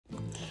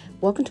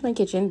Welcome to my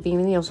kitchen,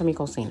 bienvenidos a mi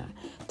cocina.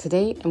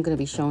 Today I'm going to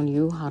be showing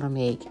you how to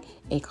make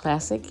a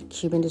classic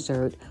Cuban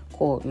dessert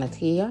called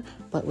Natilla,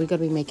 but we're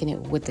going to be making it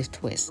with this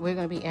twist. We're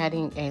going to be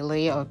adding a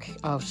layer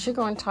of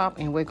sugar on top,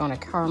 and we're going to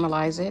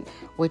caramelize it,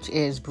 which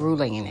is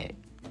brulee in it.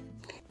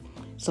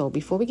 So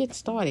before we get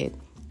started,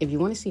 if you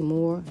want to see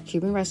more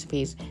Cuban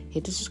recipes,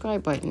 hit the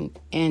subscribe button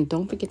and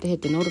don't forget to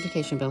hit the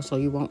notification bell so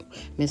you won't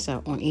miss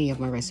out on any of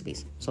my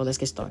recipes. So let's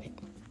get started.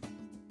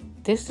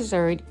 This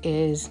dessert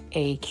is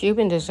a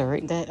Cuban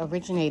dessert that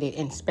originated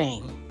in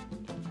Spain.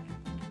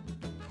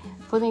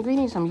 For the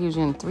ingredients, I'm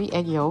using 3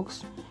 egg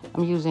yolks.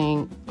 I'm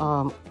using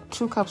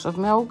 2 cups of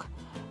milk,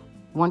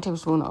 1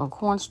 tablespoon of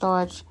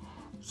cornstarch,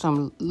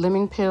 some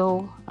lemon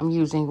peel. I'm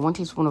using 1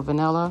 teaspoon of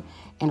vanilla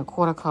and a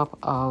 1/4 cup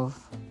of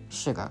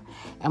sugar.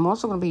 I'm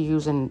also going to be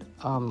using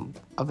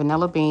a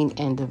vanilla bean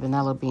and the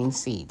vanilla bean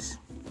seeds.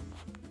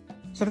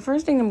 So the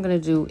first thing I'm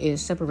going to do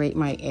is separate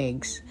my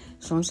eggs.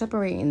 So I'm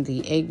separating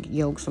the egg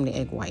yolks from the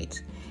egg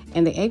whites.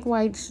 And the egg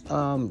whites,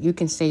 you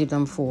can save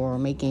them for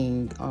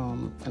making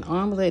an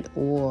omelet,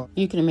 or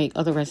you can make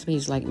other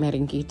recipes like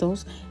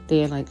merenguitos.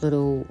 They're like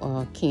little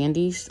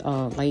candies,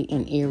 light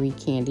and airy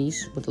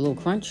candies with a little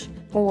crunch.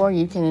 Or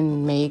you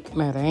can make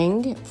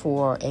meringue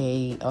for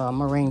a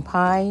meringue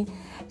pie.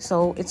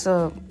 So it's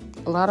a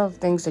lot of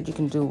things that you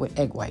can do with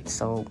egg whites.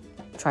 So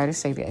try to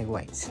save the egg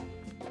whites.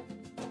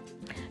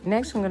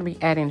 Next, I'm going to be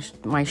adding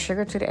my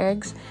sugar to the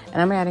eggs,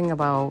 and I'm adding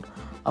about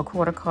a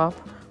 1/4 cup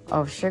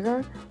of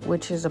sugar,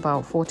 which is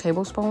about 4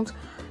 tablespoons.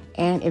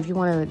 And if you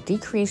want to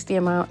decrease the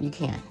amount, you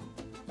can.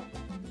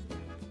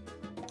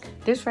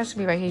 This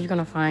recipe right here, you're going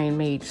to find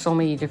made so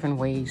many different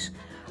ways.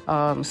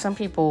 Some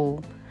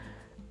people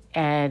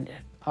add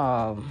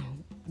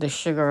the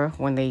sugar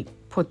when they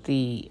put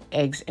the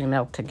eggs and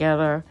milk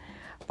together,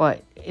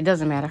 but it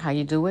doesn't matter how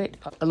you do it,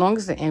 as long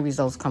as the end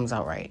result comes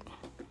out right.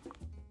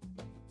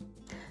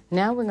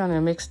 Now we're going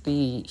to mix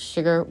the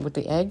sugar with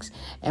the eggs,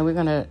 and we're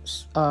going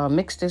to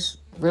mix this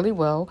really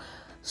well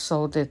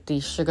so that the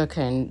sugar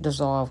can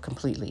dissolve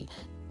completely.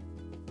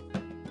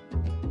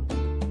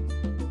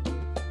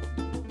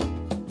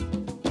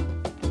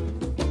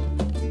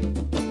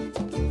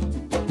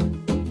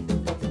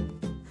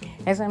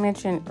 As I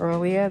mentioned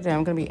earlier, that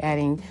I'm going to be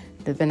adding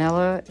the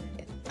vanilla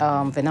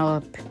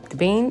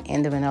bean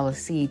and the vanilla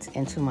seeds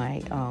into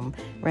my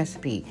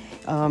recipe.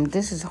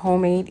 This is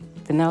homemade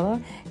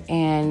vanilla,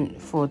 and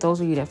for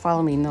those of you that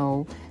follow me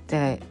know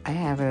that I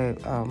have a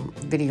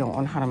video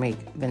on how to make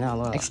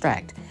vanilla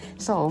extract.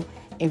 So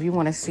if you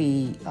want to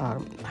see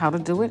how to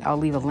do it, I'll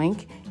leave a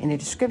link in the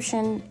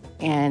description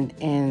and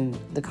in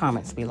the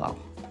comments below.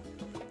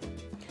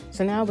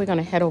 So now we're going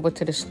to head over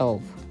to the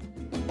stove.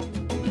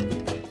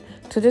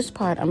 To this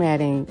pot, I'm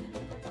adding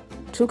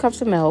 2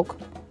 cups of milk,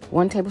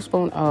 1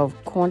 tablespoon of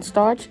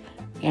cornstarch,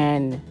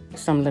 and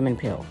some lemon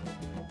peel.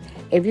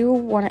 If you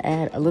want to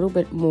add a little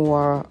bit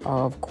more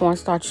of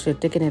cornstarch to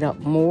thicken it up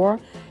more,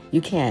 you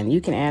can. You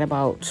can add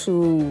about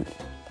 2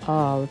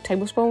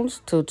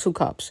 tablespoons to 2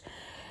 cups.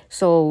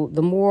 So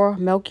the more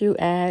milk you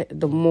add,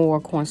 the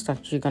more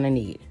cornstarch you're going to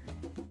need.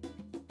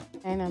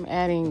 And I'm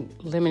adding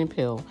lemon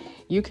peel.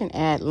 You can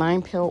add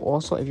lime peel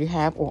also if you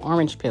have, or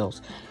orange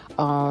peels.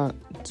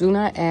 Do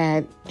not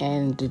add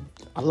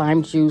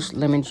lime juice,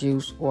 lemon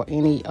juice, or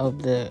any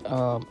of the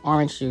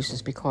orange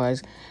juices,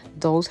 because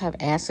those have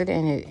acid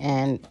in it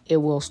and it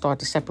will start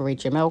to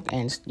separate your milk,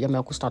 and your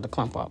milk will start to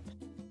clump up.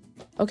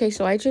 Okay,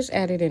 so I just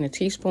added in a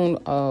teaspoon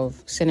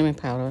of cinnamon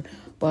powder,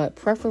 but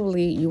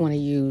preferably you want to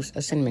use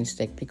a cinnamon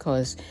stick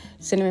because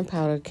cinnamon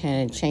powder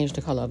can change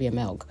the color of your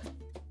milk.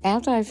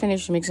 After I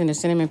finish mixing the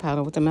cinnamon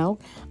powder with the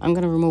milk, I'm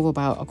going to remove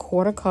about a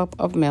 1/4 cup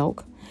of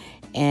milk,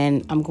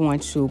 and I'm going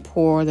to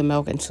pour the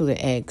milk into the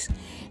eggs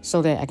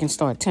so that I can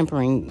start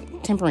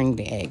tempering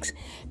the eggs.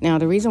 Now,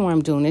 the reason why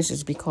I'm doing this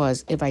is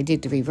because if I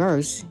did the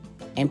reverse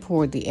and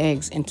poured the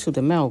eggs into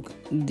the milk,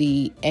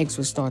 the eggs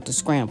would start to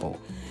scramble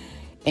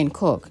and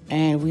cook,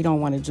 and we don't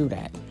want to do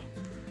that.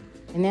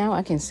 And now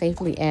I can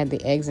safely add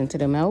the eggs into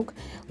the milk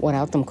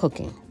without them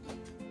cooking.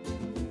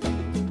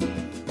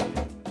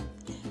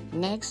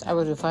 Next, I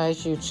would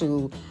advise you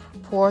to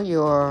pour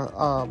your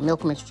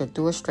milk mixture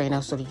through a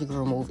strainer so that you can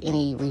remove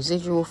any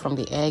residual from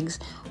the eggs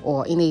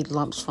or any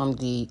lumps from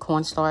the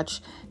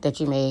cornstarch that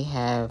you may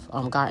have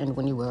gotten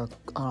when you were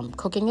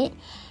cooking it.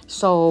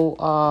 So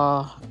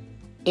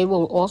it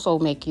will also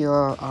make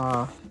your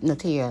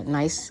natilla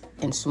nice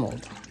and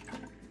smooth.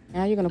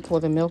 Now you're going to pour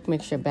the milk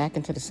mixture back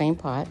into the same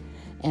pot,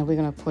 and we're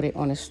going to put it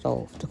on the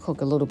stove to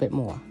cook a little bit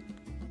more.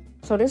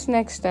 So this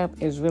next step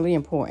is really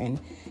important.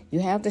 You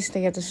have to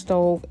stay at the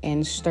stove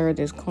and stir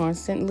this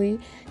constantly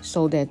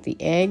so that the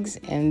eggs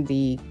and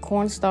the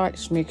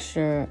cornstarch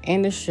mixture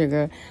and the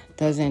sugar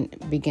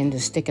doesn't begin to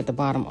stick at the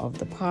bottom of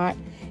the pot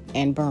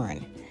and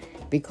burn.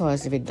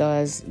 Because if it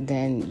does,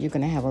 then you're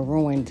going to have a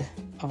ruined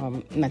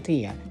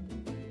natilla.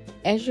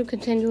 As you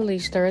continually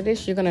stir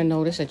this, you're going to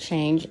notice a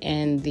change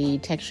in the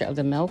texture of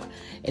the milk.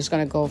 It's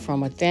going to go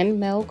from a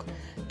thin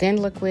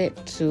liquid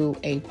to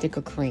a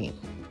thicker cream.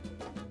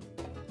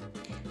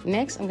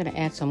 Next, I'm going to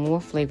add some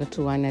more flavor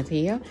to our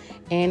natilla,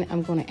 and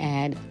I'm going to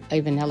add a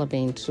vanilla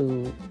bean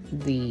to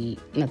the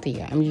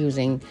natilla. I'm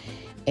using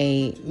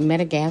a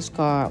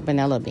Madagascar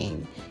vanilla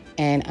bean,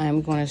 and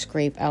I'm going to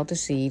scrape out the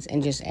seeds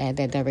and just add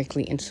that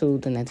directly into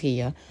the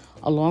natilla,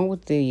 along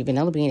with the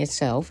vanilla bean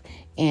itself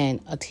and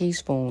a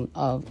teaspoon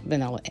of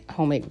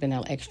homemade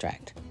vanilla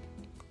extract.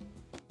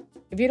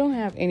 If you don't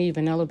have any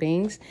vanilla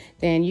beans,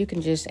 then you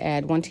can just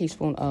add 1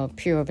 teaspoon of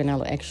pure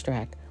vanilla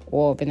extract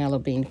or vanilla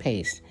bean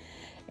paste.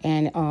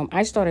 And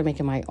I started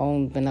making my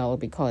own vanilla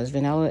because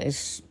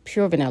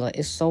pure vanilla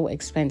is so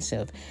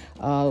expensive.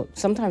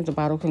 Sometimes the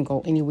bottle can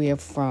go anywhere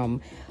from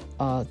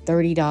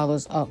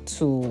 $30 up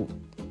to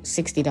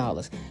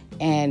 $60.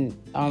 And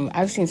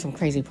I've seen some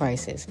crazy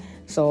prices.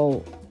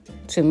 So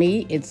to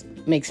me, it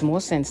makes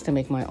more sense to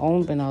make my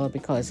own vanilla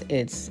because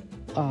it's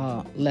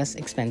less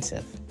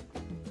expensive.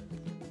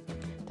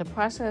 The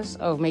process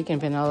of making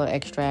vanilla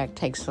extract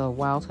takes a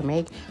while to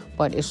make,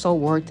 but it's so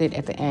worth it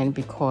at the end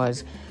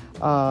because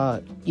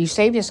you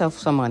save yourself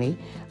some money.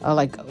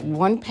 Like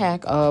 1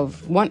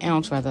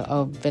 ounce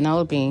of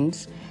vanilla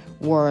beans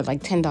were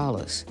like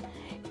 $10.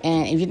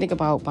 And if you think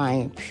about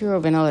buying pure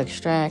vanilla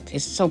extract,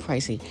 it's so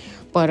pricey.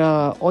 But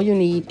all you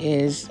need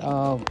is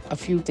a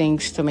few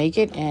things to make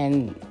it,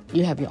 and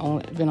you have your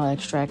own vanilla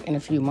extract in a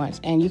few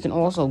months. And you can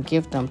also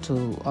gift them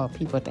to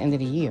people at the end of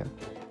the year.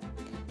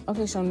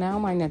 Okay, so now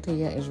my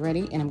natilla is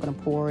ready, and I'm going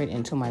to pour it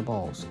into my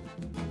bowls.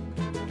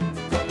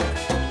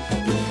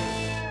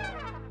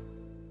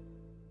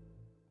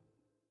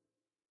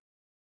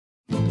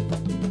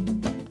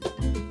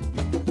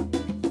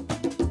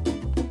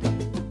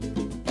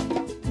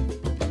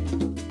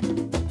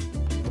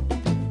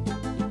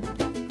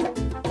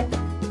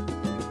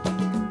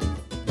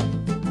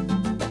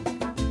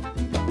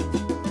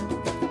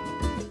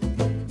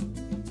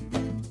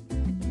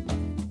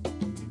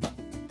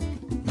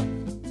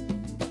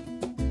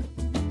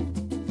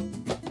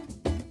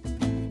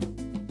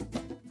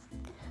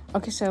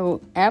 Okay, so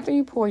after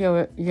you pour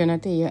your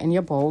natilla in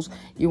your bowls,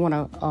 you want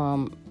to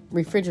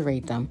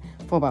refrigerate them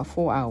for about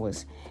 4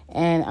 hours.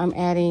 And I'm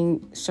adding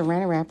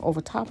saran wrap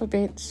over top of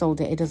it so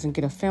that it doesn't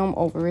get a film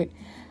over it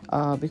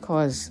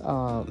because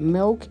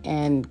milk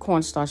and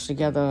cornstarch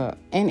together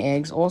and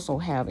eggs also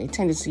have a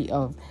tendency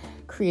of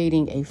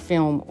creating a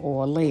film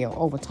or layer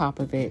over top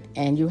of it,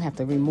 and you have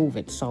to remove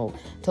it. So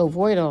to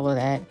avoid all of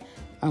that,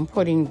 I'm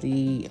putting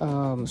the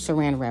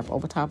saran wrap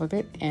over top of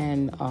it,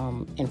 and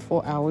in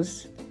 4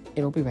 hours,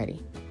 it'll be ready.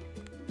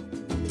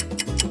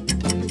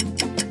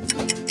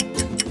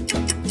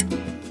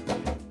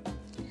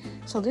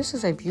 So this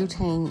is a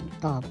butane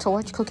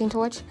cooking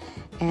torch,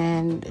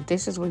 and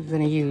this is what we're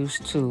going to use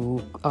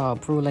to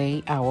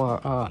brulee our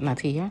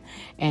natilla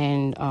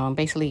and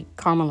basically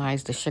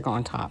caramelize the sugar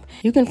on top.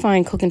 You can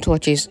find cooking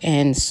torches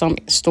in some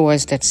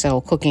stores that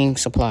sell cooking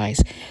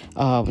supplies.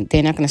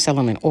 They're not going to sell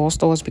them in all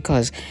stores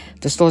because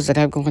the stores that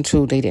I've gone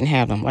to, they didn't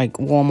have them, like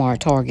Walmart,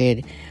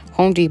 Target,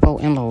 Home Depot,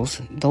 and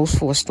Lowe's. Those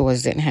 4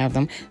 stores didn't have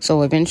them,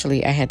 so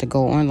eventually I had to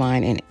go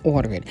online and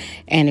order it.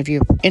 And if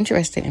you're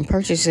interested in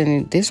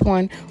purchasing this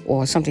one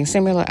or something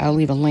similar, I'll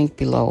leave a link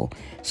below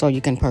so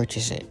you can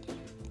purchase it.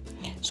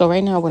 So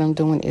right now what I'm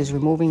doing is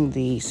removing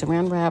the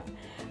saran wrap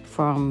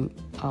from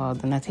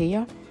the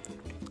natilla,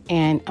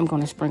 and I'm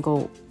going to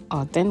sprinkle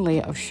a thin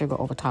layer of sugar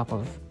over top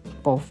of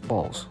both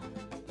bowls.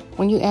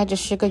 When you add your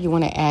sugar, you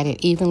want to add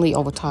it evenly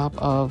over top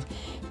of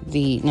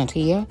the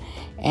natilla,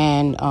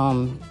 and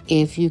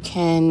if you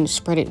can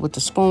spread it with the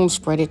spoon,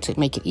 spread it to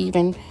make it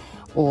even,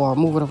 or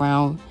move it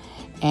around,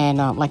 and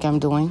like I'm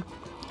doing.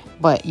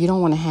 But you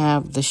don't want to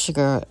have the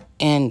sugar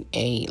in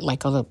a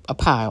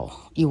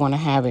pile. You want to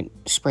have it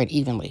spread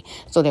evenly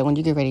so that when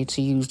you get ready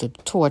to use the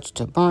torch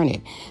to burn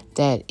it,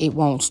 that it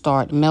won't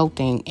start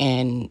melting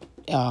and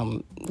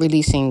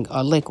releasing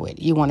a liquid.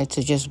 You want it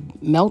to just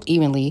melt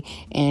evenly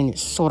and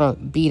sort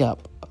of beat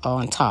up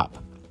on top.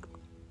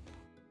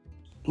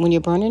 When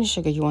you're burning the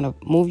sugar, you want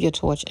to move your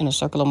torch in a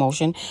circular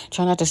motion.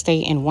 Try not to stay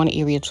in one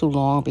area too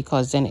long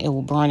because then it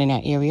will burn in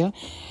that area.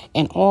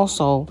 And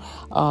also,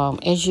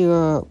 as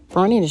you're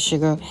burning the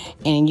sugar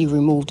and you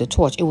remove the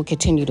torch, it will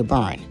continue to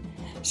burn.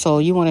 So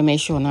you want to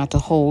make sure not to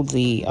hold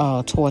the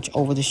torch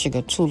over the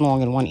sugar too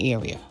long in one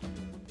area.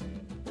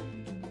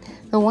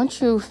 So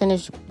once you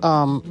finish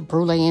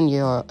bruleeing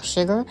your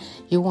sugar,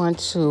 you want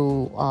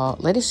to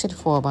let it sit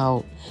for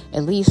about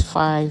at least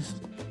 5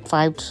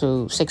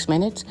 to 6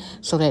 minutes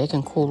so that it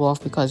can cool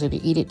off, because if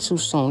you eat it too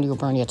soon, you'll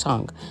burn your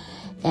tongue.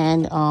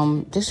 And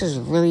this is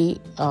really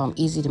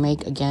easy to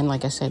make, again,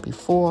 like I said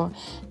before.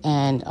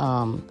 And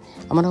I'm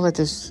going to let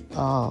this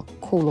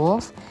cool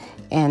off,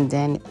 and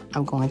then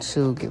I'm going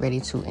to get ready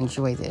to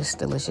enjoy this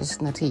delicious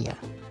natilla.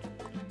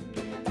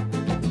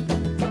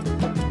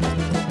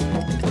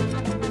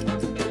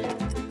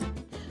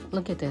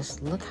 Look at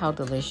this. Look how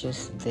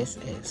delicious this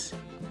is.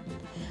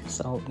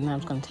 So now I'm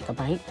going to take a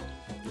bite.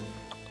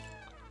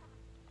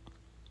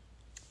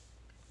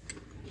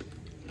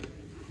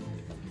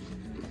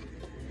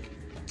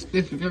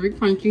 It's very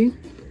crunchy,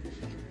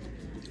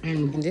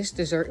 and this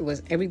dessert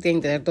was everything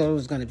that I thought it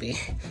was going to be.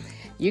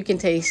 You can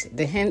taste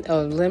the hint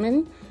of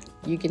lemon.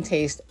 You can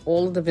taste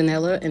all of the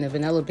vanilla and the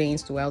vanilla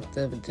beans throughout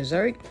the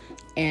dessert.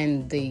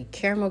 And the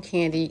caramel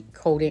candy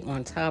coating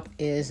on top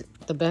is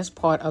the best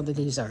part of the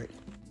dessert.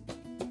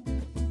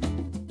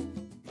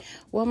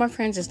 Well, my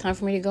friends, it's time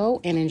for me to go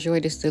and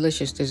enjoy this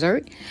delicious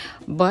dessert.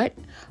 But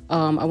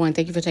I want to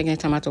thank you for taking the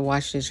time out to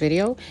watch this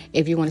video.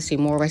 If you want to see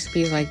more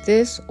recipes like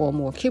this or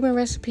more Cuban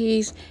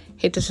recipes,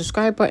 hit the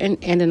subscribe button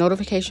and the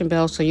notification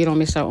bell so you don't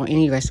miss out on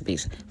any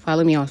recipes.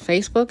 Follow me on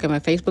Facebook and my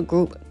Facebook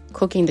group,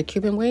 Cooking the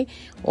Cuban Way.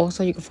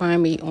 Also, you can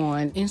find me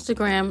on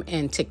Instagram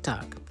and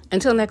TikTok.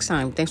 Until next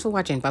time, thanks for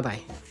watching. Bye-bye.